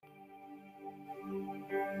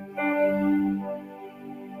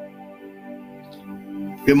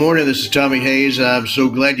Good morning. This is Tommy Hayes. I'm so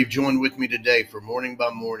glad you've joined with me today for Morning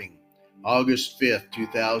by Morning, August 5th,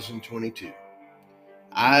 2022.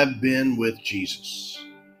 I've been with Jesus.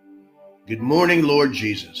 Good morning, Lord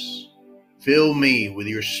Jesus. Fill me with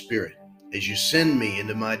your spirit as you send me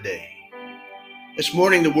into my day. This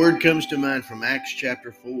morning, the word comes to mind from Acts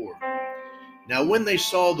chapter 4. Now, when they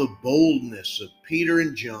saw the boldness of Peter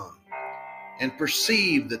and John and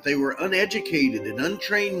perceived that they were uneducated and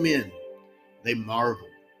untrained men, they marveled.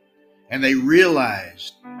 And they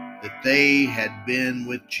realized that they had been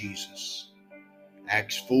with Jesus.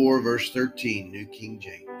 Acts 4, verse 13, New King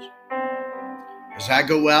James. As I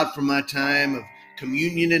go out from my time of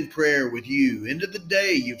communion and prayer with you into the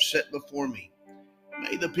day you've set before me,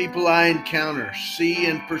 may the people I encounter see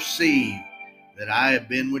and perceive that I have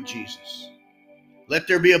been with Jesus. Let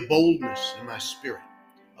there be a boldness in my spirit,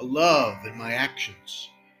 a love in my actions,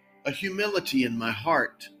 a humility in my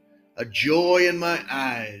heart, a joy in my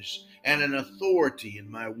eyes, and an authority in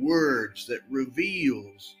my words that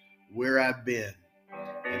reveals where I've been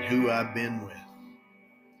and who I've been with.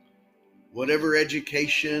 Whatever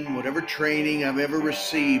education, whatever training I've ever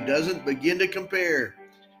received doesn't begin to compare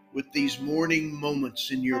with these morning moments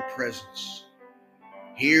in your presence.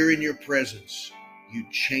 Here in your presence, you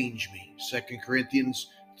change me. 2 Corinthians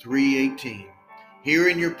 3:18. Here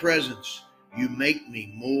in your presence, you make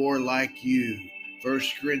me more like you. 1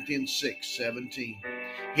 Corinthians 6:17.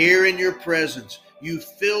 Here in your presence, you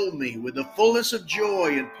fill me with the fullness of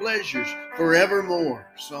joy and pleasures forevermore.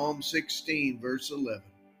 Psalm 16, verse 11.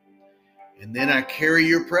 And then I carry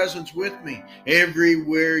your presence with me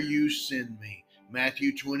everywhere you send me.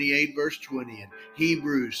 Matthew 28, verse 20, and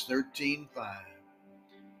Hebrews 13:5.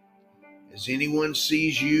 As anyone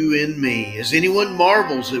sees you in me, as anyone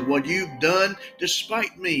marvels at what you've done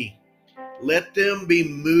despite me, let them be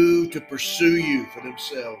moved to pursue you for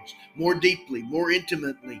themselves, more deeply, more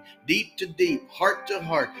intimately, deep to deep, heart to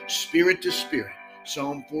heart, spirit to spirit.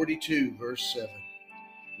 Psalm 42, verse 7.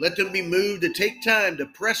 Let them be moved to take time to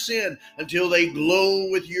press in until they glow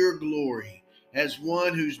with your glory as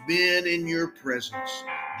one who's been in your presence.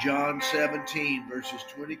 John 17, verses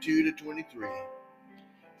 22 to 23.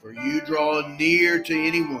 For you draw near to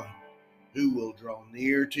anyone who will draw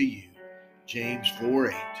near to you. James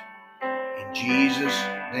 4:8. In Jesus'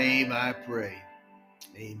 name I pray.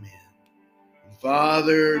 Amen.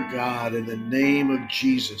 Father God, in the name of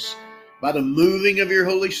Jesus, by the moving of your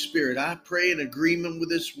Holy Spirit, I pray in agreement with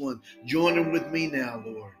this one. Join them with me now,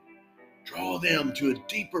 Lord. Draw them to a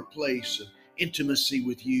deeper place of intimacy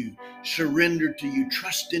with you, surrender to you,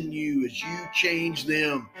 trust in you as you change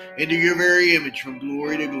them into your very image from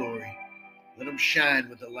glory to glory. Let them shine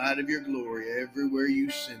with the light of your glory everywhere you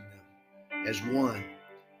send them as one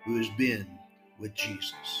who has been with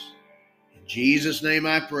Jesus. In Jesus' name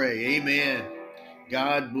I pray, amen.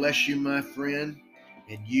 God bless you, my friend,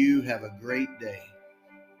 and you have a great day.